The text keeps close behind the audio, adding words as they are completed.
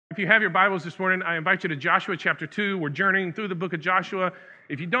If you have your Bibles this morning, I invite you to Joshua chapter 2. We're journeying through the book of Joshua.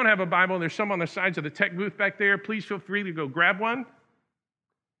 If you don't have a Bible, there's some on the sides of the tech booth back there. Please feel free to go grab one.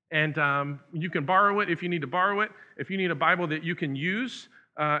 And you can borrow it if you need to borrow it. If you need a Bible that you can use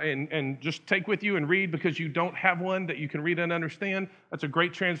and just take with you and read because you don't have one that you can read and understand, that's a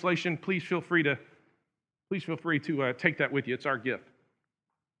great translation. Please feel free to take that with you. It's our gift.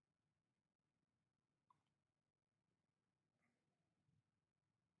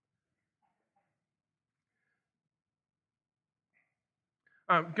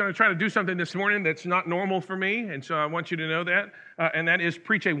 I'm going to try to do something this morning that's not normal for me, and so I want you to know that, and that is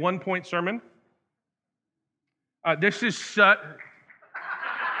preach a one-point sermon. This is such...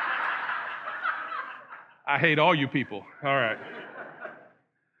 I hate all you people. All right.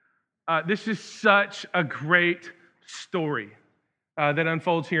 This is such a great story that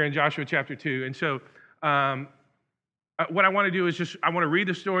unfolds here in Joshua chapter 2, and so what I want to do is I want to read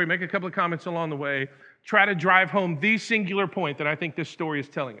the story, make a couple of comments along the way, try to drive home the singular point that I think this story is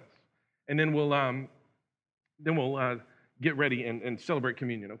telling us. And then we'll get ready and celebrate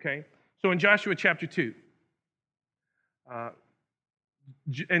communion, okay? So in Joshua chapter 2,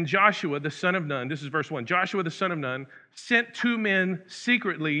 and Joshua the son of Nun, this is verse 1, Joshua the son of Nun sent 2 men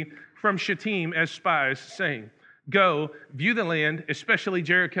secretly from Shittim as spies, saying, "Go, view the land, especially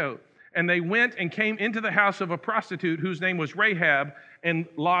Jericho." And they went and came into the house of a prostitute whose name was Rahab and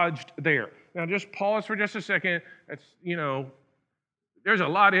lodged there. Now, just pause for just a second. That's, there's a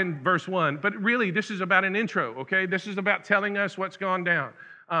lot in verse 1, but really this is about an intro, okay? This is about telling us what's gone down.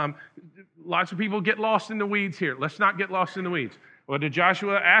 Lots of people get lost in the weeds here. Let's not get lost in the weeds. Well, did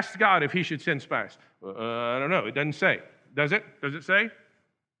Joshua ask God if he should send spies? I don't know. It doesn't say. Does it? Does it say?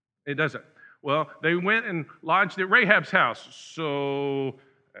 It doesn't. Well, they went and lodged at Rahab's house, so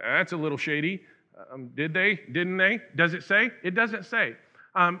that's a little shady. Did they? Didn't they? Does it say? It doesn't say.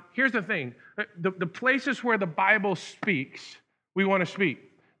 Here's the thing. The places where the Bible speaks, we want to speak.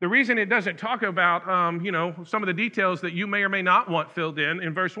 The reason it doesn't talk about, some of the details that you may or may not want filled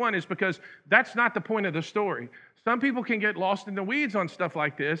in verse 1 is because that's not the point of the story. Some people can get lost in the weeds on stuff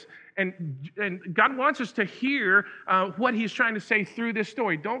like this, and God wants us to hear what He's trying to say through this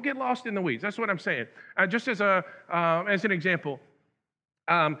story. Don't get lost in the weeds. That's what I'm saying. Just as an example,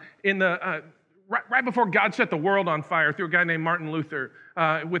 right before God set the world on fire through a guy named Martin Luther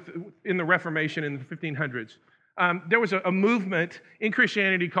in the Reformation in the 1500s, there was a movement in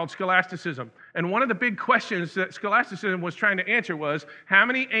Christianity called scholasticism. And one of the big questions that scholasticism was trying to answer was, how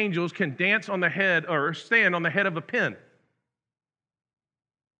many angels can dance on the head or stand on the head of a pin?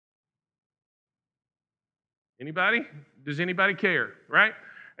 Anybody? Does anybody care, right?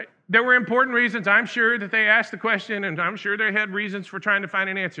 There were important reasons, I'm sure, that they asked the question, and I'm sure they had reasons for trying to find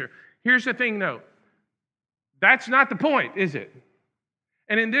an answer. Here's the thing, though. That's not the point, is it?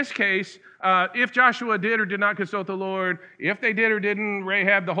 And in this case, if Joshua did or did not consult the Lord, if they did or didn't,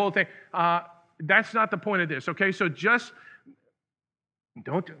 Rahab, the whole thing, that's not the point of this, okay? So just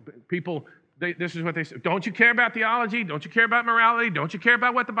this is what they say. Don't you care about theology? Don't you care about morality? Don't you care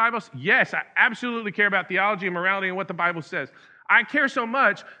about what the Bible says? Yes, I absolutely care about theology and morality and what the Bible says. I care so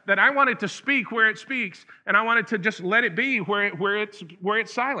much that I want it to speak where it speaks, and I want it to just let it be where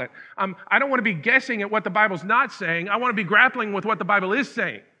it's silent. I don't want to be guessing at what the Bible's not saying. I want to be grappling with what the Bible is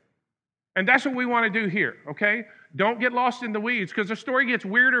saying. And that's what we want to do here, okay? Don't get lost in the weeds, because the story gets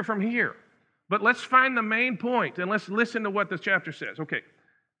weirder from here. But let's find the main point, and let's listen to what this chapter says. Okay,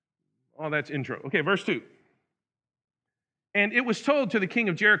 all that's intro. Okay, verse 2. And it was told to the king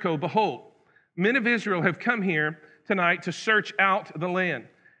of Jericho, "Behold, men of Israel have come here tonight to search out the land."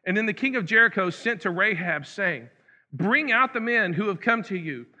 And then the king of Jericho sent to Rahab, saying, "Bring out the men who have come to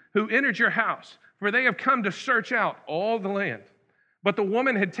you, who entered your house, for they have come to search out all the land." But the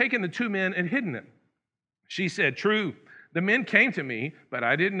woman had taken the 2 men and hidden them. She said, "True, the men came to me, but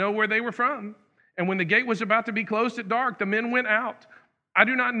I didn't know where they were from. And when the gate was about to be closed at dark, the men went out. I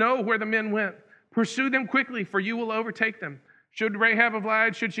do not know where the men went. Pursue them quickly, for you will overtake them." Should Rahab have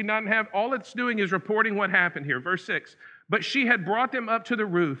lied? Should she not have? All it's doing is reporting what happened here. Verse 6. But she had brought them up to the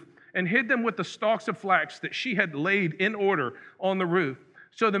roof and hid them with the stalks of flax that she had laid in order on the roof.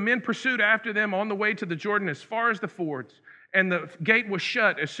 So the men pursued after them on the way to the Jordan as far as the fords, and the gate was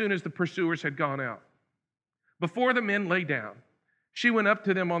shut as soon as the pursuers had gone out. Before the men lay down, she went up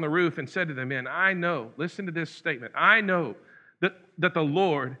to them on the roof and said to the men, "I know," listen to this statement, "I know that the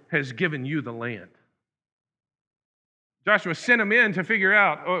Lord has given you the land." Joshua sent them in to figure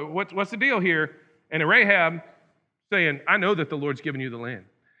out, what's the deal here? And Rahab saying, "I know that the Lord's given you the land,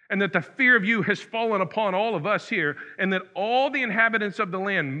 and that the fear of you has fallen upon all of us here, and that all the inhabitants of the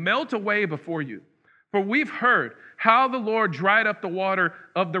land melt away before you. For we've heard how the Lord dried up the water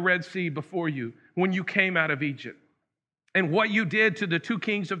of the Red Sea before you when you came out of Egypt, and what you did to the two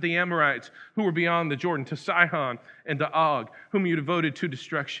kings of the Amorites who were beyond the Jordan, to Sihon and to Og, whom you devoted to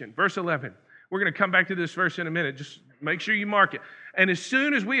destruction. Verse 11. We're going to come back to this verse in a minute. Just make sure you mark it. And as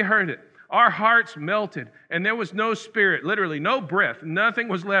soon as we heard it, our hearts melted, and there was no spirit, literally no breath. Nothing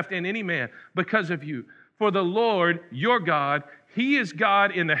was left in any man because of you. For the Lord, your God, He is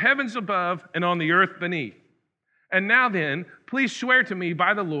God in the heavens above and on the earth beneath. And now then, please swear to me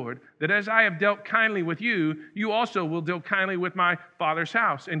by the Lord that as I have dealt kindly with you, you also will deal kindly with my father's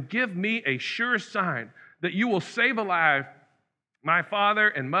house, and give me a sure sign that you will save alive my father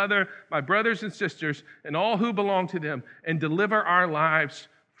and mother, my brothers and sisters, and all who belong to them, and deliver our lives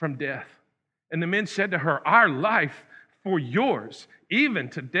from death. And the men said to her, our life for yours, even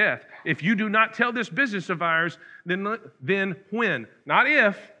to death. If you do not tell this business of ours, then when? Not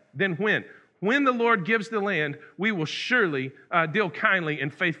if, then when. When the Lord gives the land, we will surely deal kindly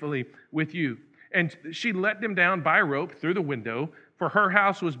and faithfully with you. And she let them down by rope through the window, for her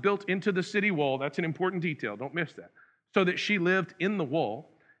house was built into the city wall. That's an important detail. Don't miss that. So that she lived in the wall.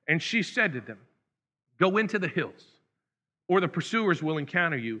 And she said to them, go into the hills, or the pursuers will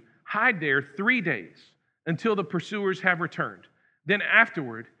encounter you. Hide there 3 days until the pursuers have returned. Then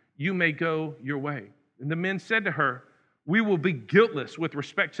afterward, you may go your way. And the men said to her, we will be guiltless with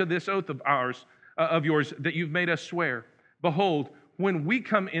respect to this oath of yours that you've made us swear. Behold, when we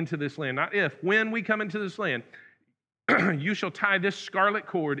come into this land, not if, when we come into this land, you shall tie this scarlet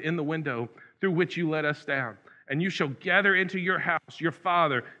cord in the window through which you let us down. And you shall gather into your house your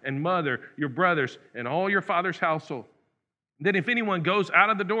father and mother, your brothers, and all your father's household. Then if anyone goes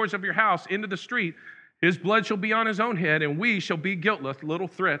out of the doors of your house into the street, his blood shall be on his own head, and we shall be guiltless. Little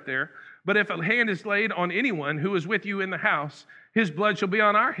threat there. But if a hand is laid on anyone who is with you in the house, his blood shall be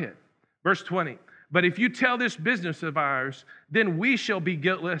on our head. Verse 20. But if you tell this business of ours, then we shall be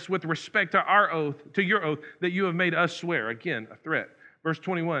guiltless with respect to our oath, to your oath that you have made us swear. Again, a threat. Verse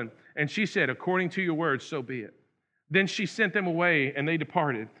 21. And she said, according to your words, so be it. Then she sent them away, and they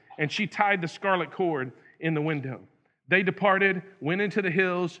departed. And she tied the scarlet cord in the window. They departed, went into the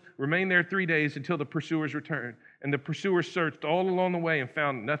hills, remained there 3 days until the pursuers returned. And the pursuers searched all along the way and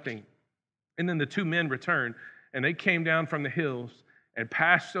found nothing. And then the two men returned, and they came down from the hills and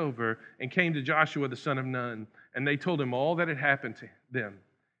passed over and came to Joshua the son of Nun. And they told him all that had happened to them.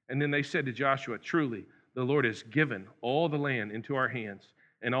 And then they said to Joshua, truly, the Lord has given all the land into our hands,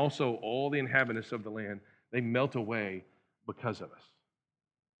 and also all the inhabitants of the land. They melt away because of us.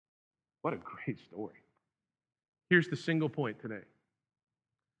 What a great story. Here's the single point today.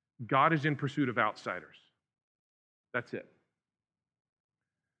 God is in pursuit of outsiders. That's it.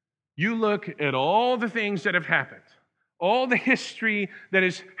 You look at all the things that have happened, all the history that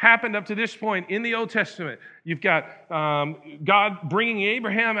has happened up to this point in the Old Testament. You've got God bringing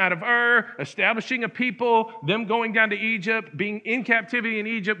Abraham out of Ur, establishing a people, them going down to Egypt, being in captivity in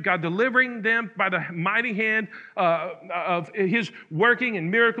Egypt, God delivering them by the mighty hand of His working and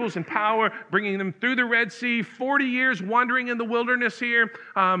miracles and power, bringing them through the Red Sea, 40 years wandering in the wilderness here.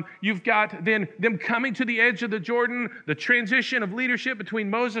 You've got then them coming to the edge of the Jordan, the transition of leadership between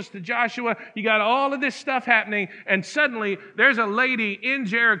Moses to Joshua. You got all of this stuff happening, and suddenly there's a lady in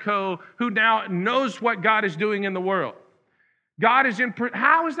Jericho who now knows what God is doing in the world. How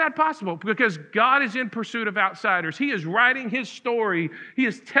is that possible? Because God is in pursuit of outsiders. He is writing His story. He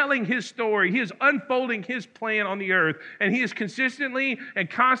is telling His story. He is unfolding His plan on the earth. And He is consistently and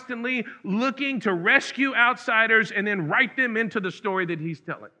constantly looking to rescue outsiders and then write them into the story that He's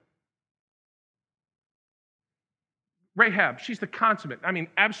telling. Rahab, she's the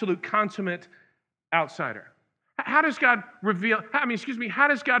absolute consummate outsider. How does God how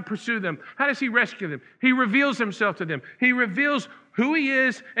does God pursue them? How does He rescue them? He reveals Himself to them. He reveals who He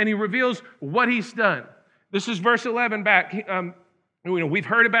is, and He reveals what He's done. This is verse 11 back. We've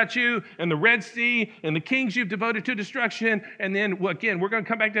heard about you and the Red Sea and the kings you've devoted to destruction. And then, again, we're going to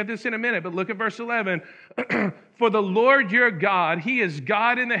come back to this in a minute, but look at verse 11. For the Lord your God, He is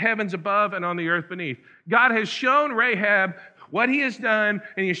God in the heavens above and on the earth beneath. God has shown Rahab what He has done,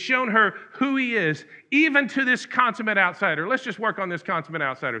 and He has shown her who He is, even to this consummate outsider. Let's just work on this consummate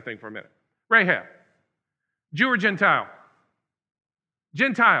outsider thing for a minute. Rahab, Jew or Gentile?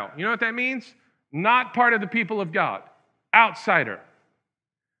 Gentile, you know what that means? Not part of the people of God. Outsider.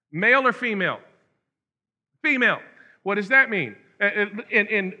 Male or female? Female. What does that mean?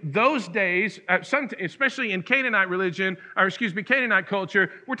 In those days, especially in Canaanite Canaanite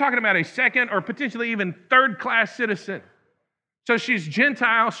culture, we're talking about a second or potentially even third-class citizen. So she's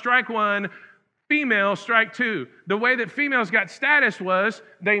Gentile, strike one, Female, strike two. The way that females got status was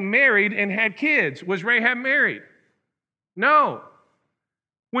they married and had kids. Was Rahab married? No.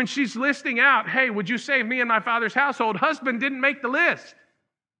 When she's listing out, hey, would you save me and my father's household? Husband didn't make the list.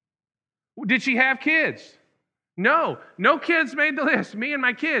 Did she have kids? No. No kids made the list. Me and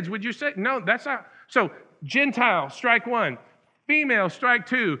my kids, would you say? No, that's not. So, Gentile, strike one. Female, strike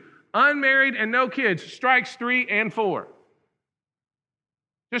two. Unmarried and no kids, strikes 3 and 4.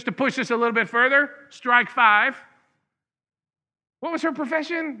 Just to push this a little bit further, strike 5. What was her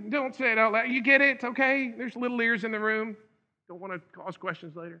profession? Don't say it out loud. You get it, okay? There's little ears in the room. Don't want to cause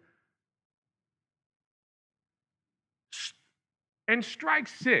questions later. And strike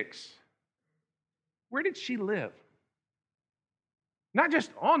 6. Where did she live? Not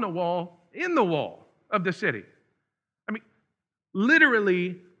just on the wall, in the wall of the city. I mean,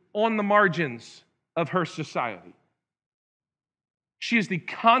 literally on the margins of her society. She is the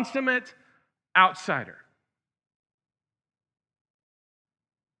consummate outsider.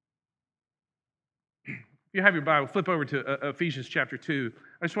 If you have your Bible, flip over to Ephesians chapter 2.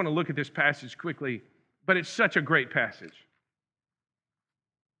 I just want to look at this passage quickly, but it's such a great passage.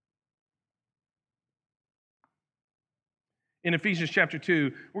 In Ephesians chapter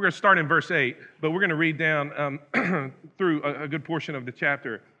 2, we're going to start in verse 8, but we're going to read down through a good portion of the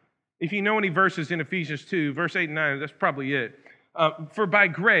chapter. If you know any verses in Ephesians 2, verse 8 and 9, that's probably it. For by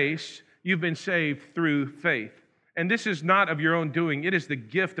grace you've been saved through faith. And this is not of your own doing. It is the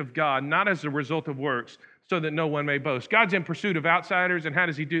gift of God, not as a result of works, so that no one may boast. God's in pursuit of outsiders, and how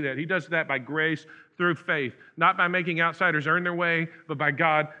does he do that? He does that by grace through faith, not by making outsiders earn their way, but by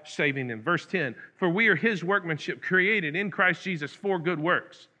God saving them. Verse 10, for we are his workmanship, created in Christ Jesus for good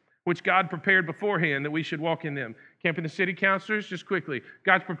works, which God prepared beforehand that we should walk in them. Camping the City counselors, just quickly,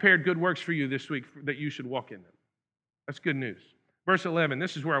 God's prepared good works for you this week that you should walk in them. That's good news. Verse 11,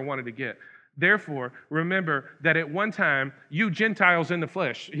 this is where I wanted to get. Therefore, remember that at one time, you Gentiles in the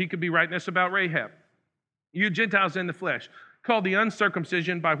flesh, he could be writing this about Rahab, you Gentiles in the flesh, called the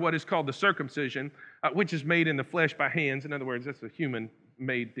uncircumcision by what is called the circumcision, which is made in the flesh by hands. In other words, that's a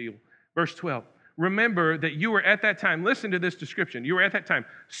human-made deal. Verse 12, remember that you were at that time, listen to this description, you were at that time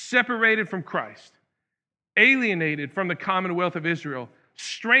separated from Christ, alienated from the commonwealth of Israel,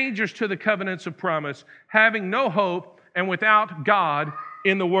 strangers to the covenants of promise, having no hope and without God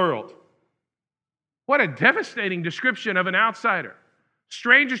in the world. What a devastating description of an outsider.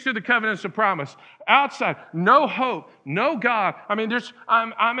 Strangers to the covenants of promise, outside, no hope, no God. I mean,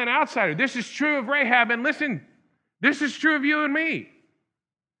 I'm an outsider. This is true of Rahab, and listen, this is true of you and me.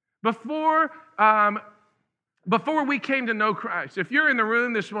 Before we came to know Christ, if you're in the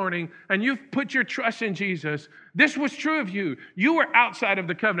room this morning and you've put your trust in Jesus, this was true of you. You were outside of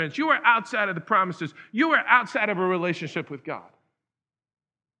the covenants. You were outside of the promises. You were outside of a relationship with God.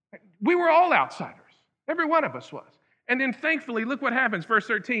 We were all outsiders. Every one of us was. And then thankfully, look what happens, verse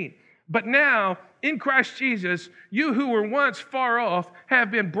 13. But now, in Christ Jesus, you who were once far off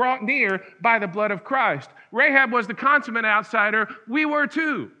have been brought near by the blood of Christ. Rahab was the consummate outsider. We were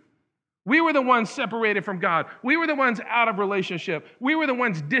too. We were the ones separated from God. We were the ones out of relationship. We were the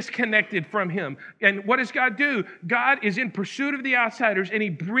ones disconnected from him. And what does God do? God is in pursuit of the outsiders, and he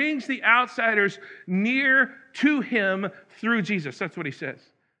brings the outsiders near to him through Jesus. That's what he says.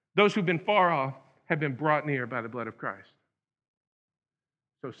 Those who've been far off have been brought near by the blood of Christ.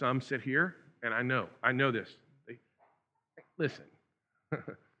 So some sit here, and I know this. Listen,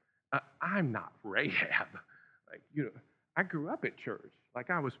 I'm not Rahab. I grew up at church.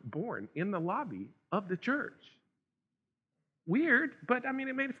 I was born in the lobby of the church. Weird, but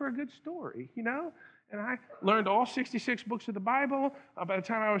it made for a good story, And I learned all 66 books of the Bible. By the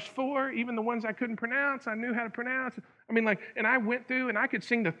time I was 4, even the ones I couldn't pronounce, I knew how to pronounce. And I went through and I could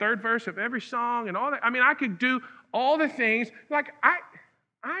sing the 3rd verse of every song and all that. I could do all the things.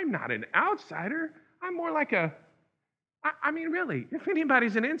 I'm not an outsider. I'm more like really, if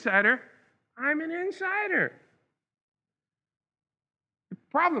anybody's an insider, I'm an insider. The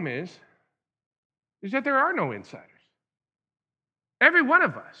problem is that there are no insiders. Every one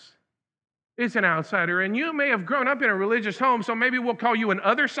of us is an outsider, and you may have grown up in a religious home, so maybe we'll call you an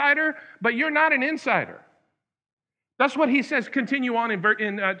other-sider, but you're not an insider. That's what he says, continue on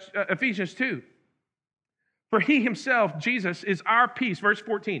in Ephesians 2. For he himself, Jesus, is our peace. Verse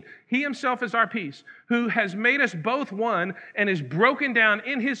 14, he himself is our peace, who has made us both one and has broken down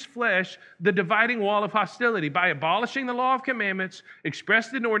in his flesh the dividing wall of hostility by abolishing the law of commandments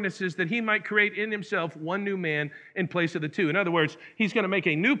expressed in ordinances, that he might create in himself one new man in place of the two. In other words, he's going to make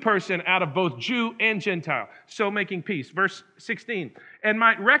a new person out of both Jew and Gentile, so making peace. Verse 16, and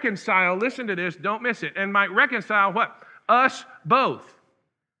might reconcile, listen to this, don't miss it, and might reconcile what? Us both.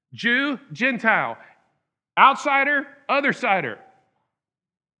 Jew, Gentile, outsider, other-sider.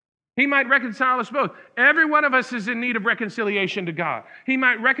 He might reconcile us both. Every one of us is in need of reconciliation to God. He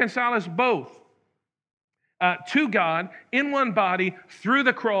might reconcile us both to God in one body through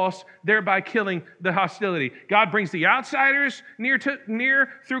the cross, thereby killing the hostility. God brings the outsiders near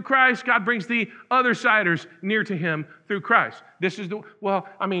through Christ. God brings the other-siders near to him through Christ. This is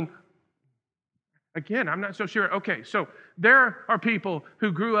again, I'm not so sure. Okay, so there are people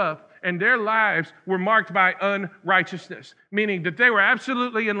who grew up and their lives were marked by unrighteousness, meaning that they were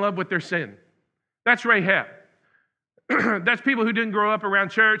absolutely in love with their sin. That's Rahab. That's people who didn't grow up around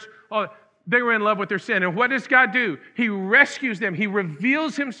church. Oh, they were in love with their sin. And what does God do? He rescues them. He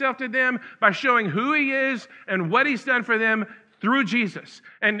reveals himself to them by showing who he is and what he's done for them through Jesus.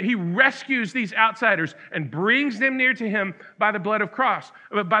 And he rescues these outsiders and brings them near to him by the blood of Christ.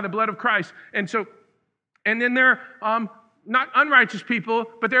 And then they're not unrighteous people,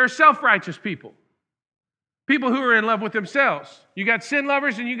 but there are self-righteous people. People who are in love with themselves. You got sin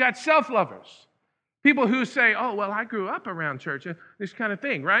lovers and you got self-lovers. People who say, oh, well, I grew up around church, this kind of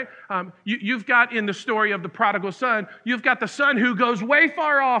thing, right? You've got in the story of the prodigal son, you've got the son who goes way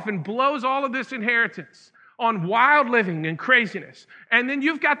far off and blows all of this inheritance on wild living and craziness. And then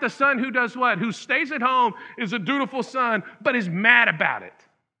you've got the son who does what? Who stays at home, is a dutiful son, but is mad about it.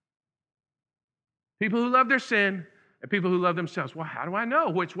 People who love their sin and people who love themselves. Well, how do I know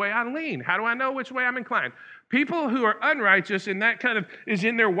which way I lean? How do I know which way I'm inclined? People who are unrighteous and that kind of is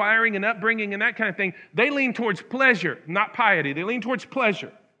in their wiring and upbringing and that kind of thing, they lean towards pleasure, not piety. They lean towards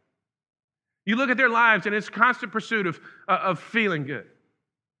pleasure. You look at their lives and it's constant pursuit of feeling good.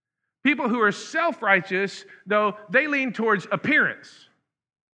 People who are self-righteous, though, they lean towards appearance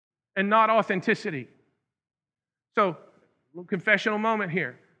and not authenticity. So, a little confessional moment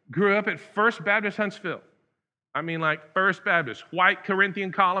here. Grew up at First Baptist Huntsville. I mean, like First Baptist, white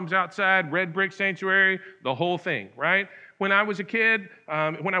Corinthian columns outside, red brick sanctuary, the whole thing, right? When I was a kid,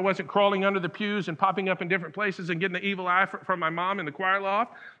 when I wasn't crawling under the pews and popping up in different places and getting the evil eye from my mom in the choir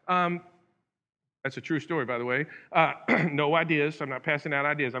loft, that's a true story, by the way. No ideas. I'm not passing out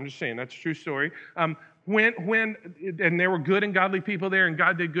ideas. I'm just saying that's a true story. And there were good and godly people there, and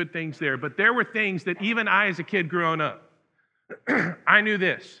God did good things there. But there were things that even I, as a kid growing up, I knew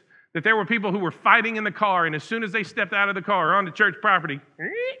this, that there were people who were fighting in the car, and as soon as they stepped out of the car or onto church property,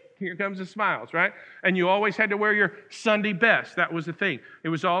 here comes the smiles, right? And you always had to wear your Sunday best. That was the thing. It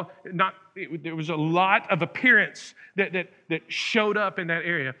was all not. There was a lot of appearance that showed up in that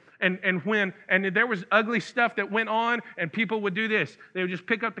area. And there was ugly stuff that went on, and people would do this. They would just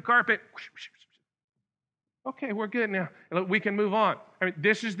pick up the carpet. Okay, we're good now. We can move on. I mean,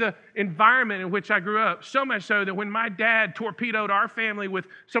 this is the environment in which I grew up, so much so that when my dad torpedoed our family with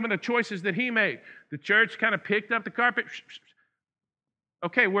some of the choices that he made, the church kind of picked up the carpet.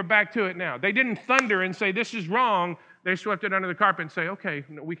 Okay, we're back to it now. They didn't thunder and say, this is wrong. They swept it under the carpet and say, okay,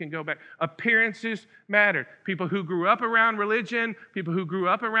 we can go back. Appearances mattered. People who grew up around religion, people who grew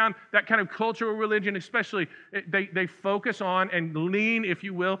up around that kind of cultural religion especially, they focus on and lean, if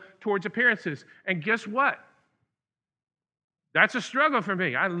you will, towards appearances. And guess what? That's a struggle for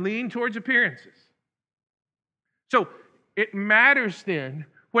me. I lean towards appearances. So it matters then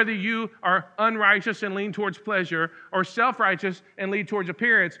whether you are unrighteous and lean towards pleasure or self-righteous and lean towards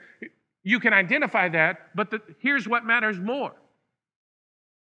appearance. You can identify that, but here's what matters more.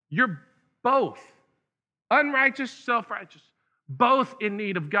 You're both, unrighteous, self-righteous, both in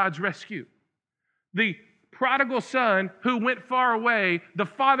need of God's rescue. The prodigal son who went far away, the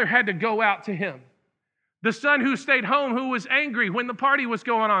father had to go out to him. The son who stayed home, who was angry when the party was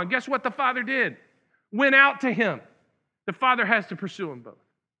going on, guess what the father did? Went out to him. The father has to pursue them both.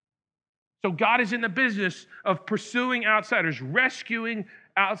 So God is in the business of pursuing outsiders, rescuing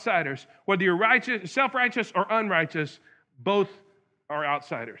outsiders. Whether you're righteous, self-righteous or unrighteous, both are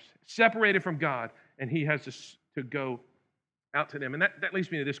outsiders, separated from God, and he has to go out to them. And that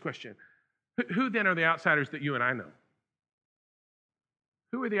leads me to this question. Who then are the outsiders that you and I know?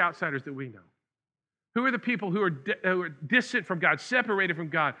 Who are the outsiders that we know? Who are the people who are distant from God, separated from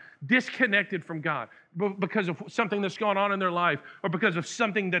God, disconnected from God because of something that's gone on in their life or because of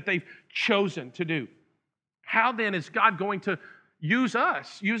something that they've chosen to do? How then is God going to use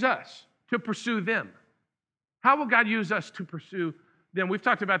us to pursue them? How will God use us to pursue them? We've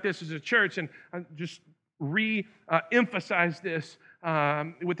talked about this as a church, and I just re-emphasize this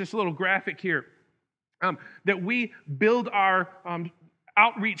with this little graphic here, that we build our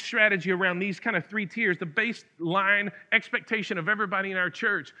outreach strategy around these kind of three tiers. The baseline expectation of everybody in our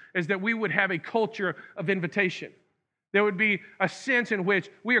church is that we would have a culture of invitation. There would be a sense in which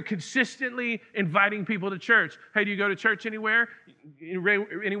we are consistently inviting people to church. Hey, do you go to church anywhere?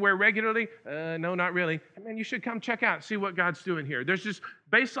 Anywhere regularly? No, not really. Man, you should come check out, see what God's doing here. There's this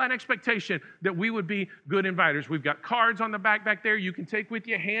baseline expectation that we would be good inviters. We've got cards on the back there you can take with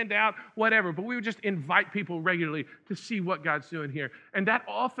you, hand out, whatever. But we would just invite people regularly to see what God's doing here. And that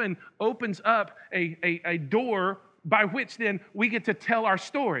often opens up a door by which then we get to tell our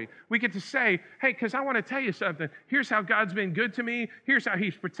story. We get to say, hey, because I want to tell you something. Here's how God's been good to me. Here's how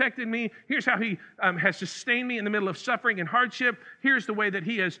he's protected me. Here's how he has sustained me in the middle of suffering and hardship. Here's the way that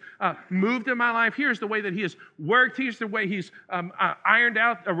he has moved in my life. Here's the way that he has worked. Here's the way he's ironed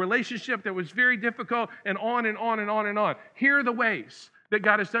out a relationship that was very difficult, and on and on and on and on. Here are the ways that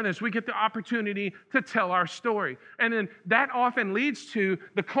God has done this. We get the opportunity to tell our story. And then that often leads to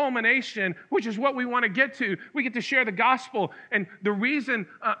the culmination, which is what we want to get to. We get to share the gospel. And the reason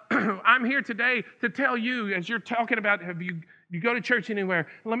I'm here today to tell you, as you're talking about, you go to church anywhere,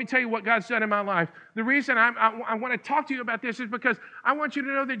 let me tell you what God's done in my life. The reason I want to talk to you about this is because I want you to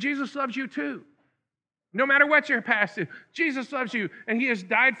know that Jesus loves you too. No matter what your past is, Jesus loves you, and he has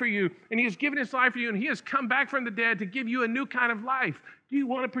died for you, and he has given his life for you, and he has come back from the dead to give you a new kind of life. Do you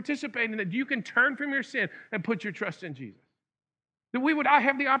want to participate in it? You can turn from your sin and put your trust in Jesus. That we would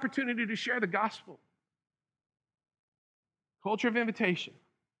have the opportunity to share the gospel. Culture of invitation.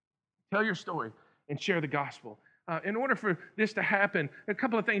 Tell your story and share the gospel. In order for this to happen, a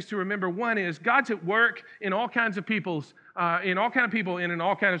couple of things to remember. One is God's at work in all kinds of people, and in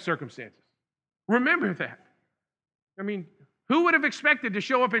all kinds of circumstances. Remember that. I mean, who would have expected to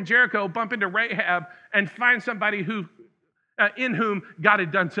show up in Jericho, bump into Rahab, and find somebody in whom God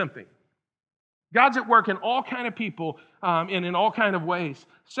had done something? God's at work in all kind of people and in all kind of ways.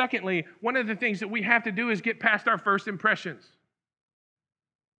 Secondly, one of the things that we have to do is get past our first impressions.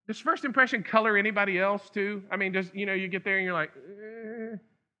 Does first impression color anybody else too? I mean, you get there and you're like,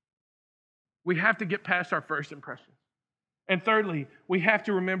 We have to get past our first impressions. And thirdly, we have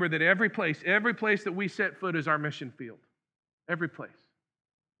to remember that every place that we set foot is our mission field. Every place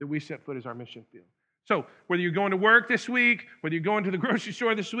that we set foot is our mission field. So whether you're going to work this week, whether you're going to the grocery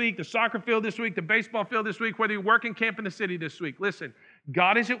store this week, the soccer field this week, the baseball field this week, whether you're working camp in the city this week, listen,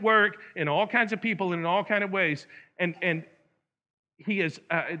 God is at work in all kinds of people and in all kinds of ways. And He is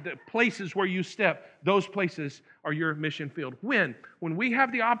the places where you step, those places are your mission field. When we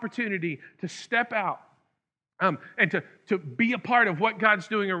have the opportunity to step out and to be a part of what God's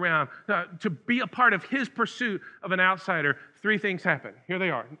doing around, to be a part of His pursuit of an outsider, three things happen. Here they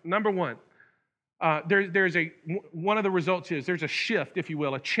are. Number one, one of the results is there's a shift, if you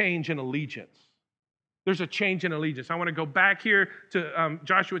will, a change in allegiance. There's a change in allegiance. I want to go back here to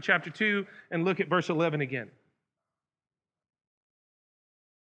Joshua chapter 2 and look at verse 11 again.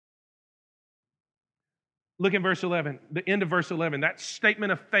 Look at verse 11, the end of verse 11, that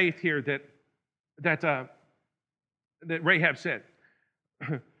statement of faith here that Rahab said.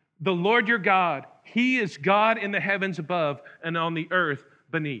 The Lord your God, He is God in the heavens above and on the earth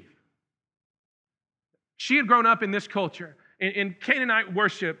beneath. She had grown up in this culture. In Canaanite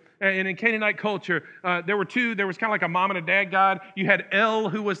worship and in Canaanite culture, there was kind of like a mom and a dad God. You had El,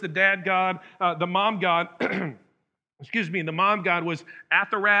 who was the dad God. The mom God, the mom God was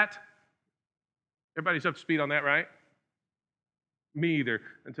Atharat. Everybody's up to speed on that, right? Me either,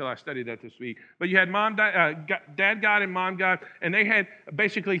 until I studied that this week. But you had dad God and mom God, and they had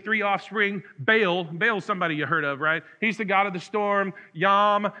basically three offspring. Baal's somebody you heard of, right? He's the god of the storm.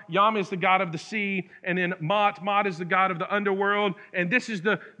 Yam is the god of the sea, and then Mot is the god of the underworld. And this is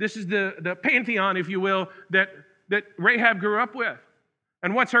the pantheon, if you will, that Rahab grew up with.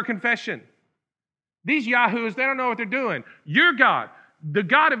 And what's her confession? These yahoos, they don't know what they're doing. Your God, the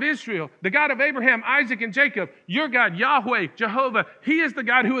God of Israel, the God of Abraham, Isaac, and Jacob, your God, Yahweh, Jehovah, He is the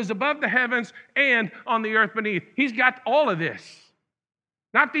God who is above the heavens and on the earth beneath. He's got all of this.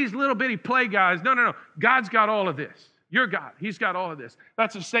 Not these little bitty play guys. No. God's got all of this. Your God, He's got all of this.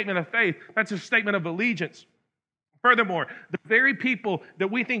 That's a statement of faith. That's a statement of allegiance. Furthermore, the very people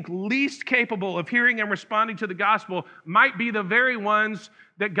that we think least capable of hearing and responding to the gospel might be the very ones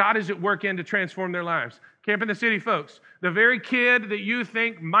that God is at work in to transform their lives. Camp in the City folks, the very kid that you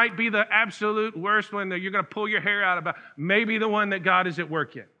think might be the absolute worst one that you're going to pull your hair out about, may be the one that God is at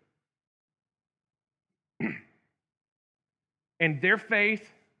work in. And their faith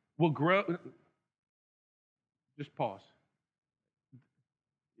will grow. Just pause.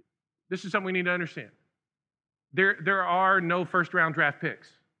 This is something we need to understand. There are no first-round draft picks,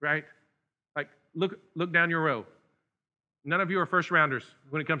 right? Like, look down your row. None of you are first-rounders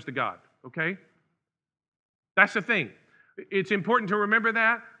when it comes to God, okay? That's the thing. It's important to remember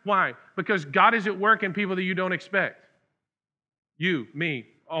that. Why? Because God is at work in people that you don't expect. You, me,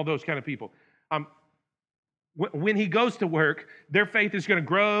 all those kind of people. When he goes to work, their faith is going to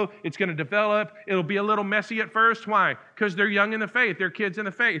grow. It's going to develop. It'll be a little messy at first. Why? Because they're young in the faith. They're kids in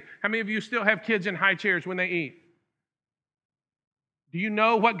the faith. How many of you still have kids in high chairs when they eat? Do you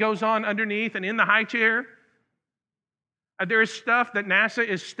know what goes on underneath and in the high chair? There is stuff that NASA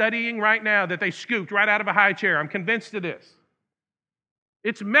is studying right now that they scooped right out of a high chair. I'm convinced of this.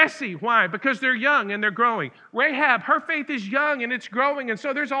 It's messy. Why? Because they're young and they're growing. Rahab, her faith is young and it's growing. And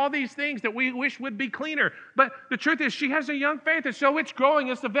so there's all these things that we wish would be cleaner. But the truth is she has a young faith and so it's growing,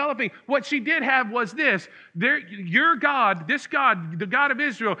 it's developing. What she did have was this. Your God, this God, the God of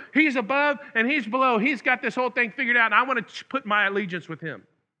Israel, he's above and he's below. He's got this whole thing figured out and I want to put my allegiance with him.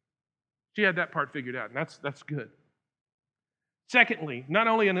 She had that part figured out and that's good. Secondly, not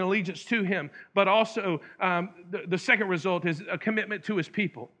only an allegiance to him, but also the second result is a commitment to his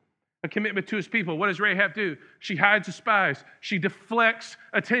people. A commitment to his people. What does Rahab do? She hides the spies. She deflects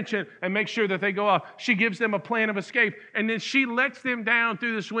attention and makes sure that they go off. She gives them a plan of escape. And then she lets them down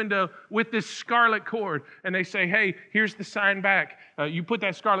through this window with this scarlet cord. And they say, hey, here's the sign back. You put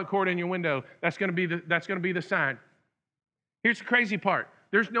that scarlet cord in your window. That's going to be the sign. Here's the crazy part.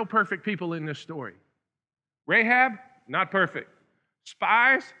 There's no perfect people in this story. Rahab, not perfect.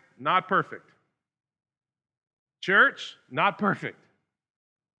 Spies, not perfect. Church, not perfect.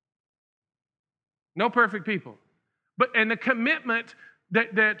 No perfect people. And the commitment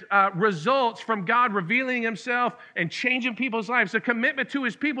that results from God revealing himself and changing people's lives, the commitment to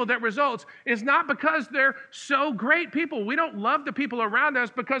his people that results is not because they're so great people. We don't love the people around us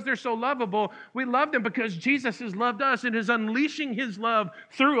because they're so lovable. We love them because Jesus has loved us and is unleashing his love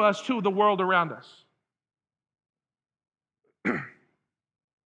through us to the world around us.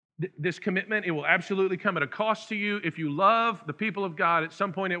 This commitment, it will absolutely come at a cost to you. If you love the people of God, at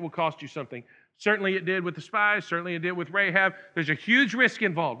some point it will cost you something. Certainly it did with the spies. Certainly it did with Rahab. There's a huge risk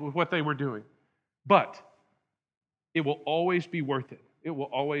involved with what they were doing. But it will always be worth it. It will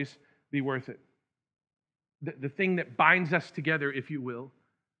always be worth it. The thing that binds us together, if you will,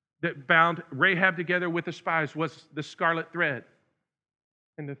 that bound Rahab together with the spies was the scarlet thread.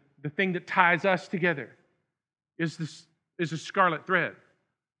 And the thing that ties us together is a scarlet thread.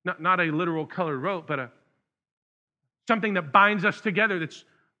 Not a literal colored rope, but something that binds us together that's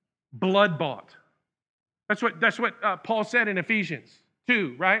blood-bought. That's what Paul said in Ephesians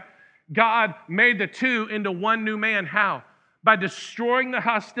 2, right? God made the two into one new man. How? By destroying the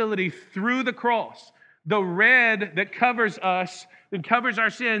hostility through the cross. The red that covers us, that covers our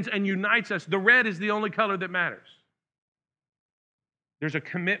sins and unites us, the red is the only color that matters. There's a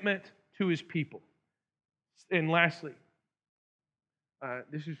commitment to his people. And lastly,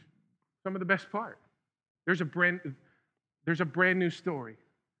 this is some of the best part. There's a brand new story.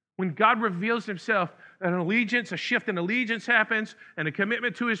 When God reveals himself, a shift in allegiance happens, and a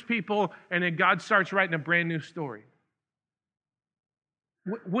commitment to his people, and then God starts writing a brand new story.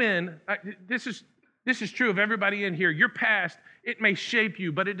 This is true of everybody in here. Your past, it may shape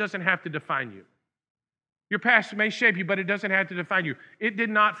you, but it doesn't have to define you. Your past may shape you, but it doesn't have to define you. It did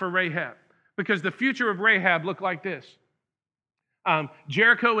not for Rahab, because the future of Rahab looked like this.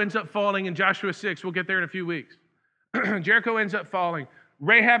 Jericho ends up falling in Joshua 6. We'll get there in a few weeks. Jericho ends up falling.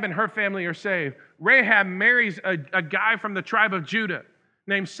 Rahab and her family are saved. Rahab marries a guy from the tribe of Judah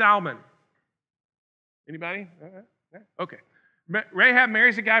named Salmon. Anybody? Okay. Rahab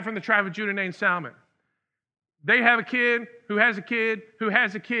marries a guy from the tribe of Judah named Salmon. They have a kid who has a kid who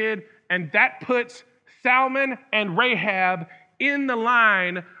has a kid, and that puts Salmon and Rahab in the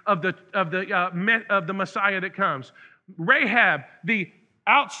line of the Messiah that comes. Rahab, the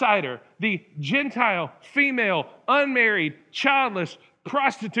outsider, the Gentile, female, unmarried, childless,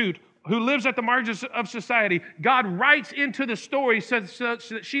 prostitute who lives at the margins of society, God writes into the story so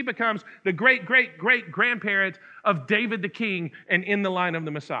that she becomes the great-great-great-grandparent of David the king and in the line of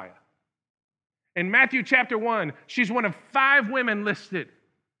the Messiah. In Matthew chapter 1, she's one of 5 women listed.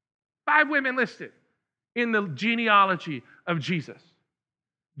 5 women listed in the genealogy of Jesus.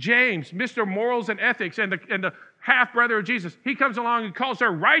 James, Mr. Morals and Ethics, and the half-brother of Jesus, he comes along and calls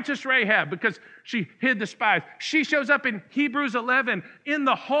her righteous Rahab because she hid the spies. She shows up in Hebrews 11 in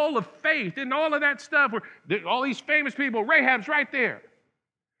the hall of faith and all of that stuff where all these famous people, Rahab's right there.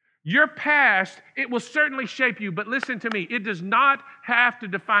 Your past, it will certainly shape you, but listen to me, it does not have to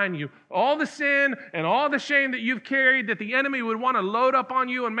define you. All the sin and all the shame that you've carried that the enemy would want to load up on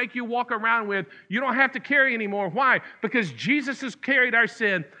you and make you walk around with, you don't have to carry anymore. Why? Because Jesus has carried our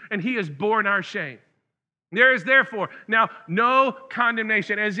sin and he has borne our shame. There is therefore now no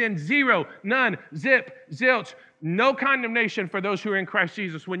condemnation, as in zero, none, zip, zilch, no condemnation for those who are in Christ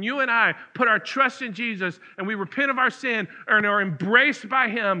Jesus. When you and I put our trust in Jesus and we repent of our sin and are embraced by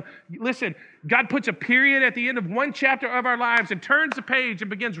him, listen, God puts a period at the end of one chapter of our lives and turns the page and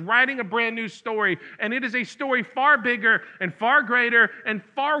begins writing a brand new story. And it is a story far bigger and far greater and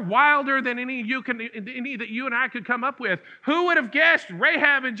far wilder than any that you and I could come up with. Who would have guessed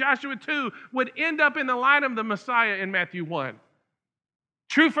Rahab in Joshua 2 would end up in the line of the Messiah in Matthew 1?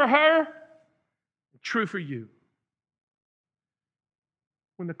 True for her, true for you.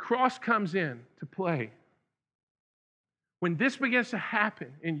 When the cross comes in to play, when this begins to happen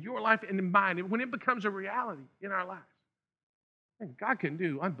in your life and in mine, and when it becomes a reality in our lives, and God can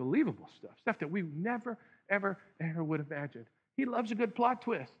do unbelievable stuff that we never, ever, ever would have imagined. He loves a good plot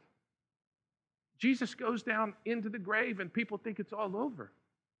twist. Jesus goes down into the grave and people think it's all over.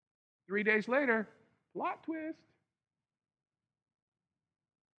 3 days later, plot twist.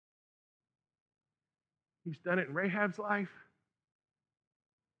 He's done it in Rahab's life.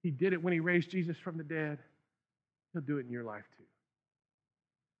 He did it when he raised Jesus from the dead. He'll do it in your life too.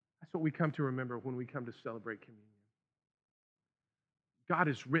 That's what we come to remember when we come to celebrate communion. God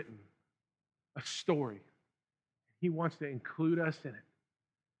has written a story. He wants to include us in it.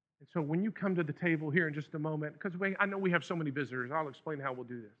 And so when you come to the table here in just a moment, because I know we have so many visitors, I'll explain how we'll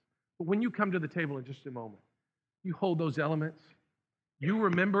do this. But when you come to the table in just a moment, you hold those elements. You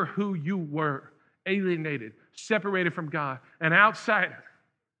remember who you were, alienated, separated from God, an outsider.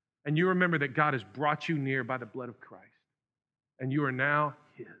 And you remember that God has brought you near by the blood of Christ. And you are now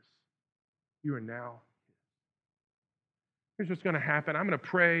his. You are now his. Here's what's going to happen. I'm going to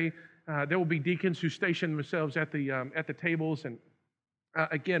pray. There will be deacons who station themselves at the tables. And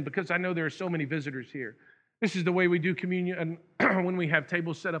again, because I know there are so many visitors here, this is the way we do communion. And when we have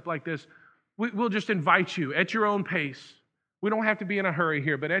tables set up like this, we'll just invite you at your own pace. We don't have to be in a hurry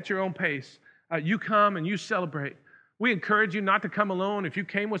here, but at your own pace, you come and you celebrate. We encourage you not to come alone. If you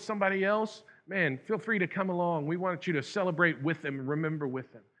came with somebody else, man, feel free to come along. We want you to celebrate with them and remember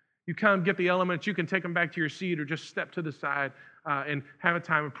with them. You come, get the elements. You can take them back to your seat or just step to the side and have a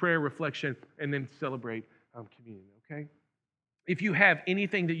time of prayer, reflection, and then celebrate communion, okay? If you have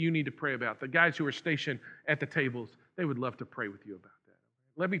anything that you need to pray about, the guys who are stationed at the tables, they would love to pray with you about that.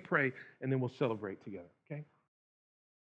 Let me pray, and then we'll celebrate together, okay?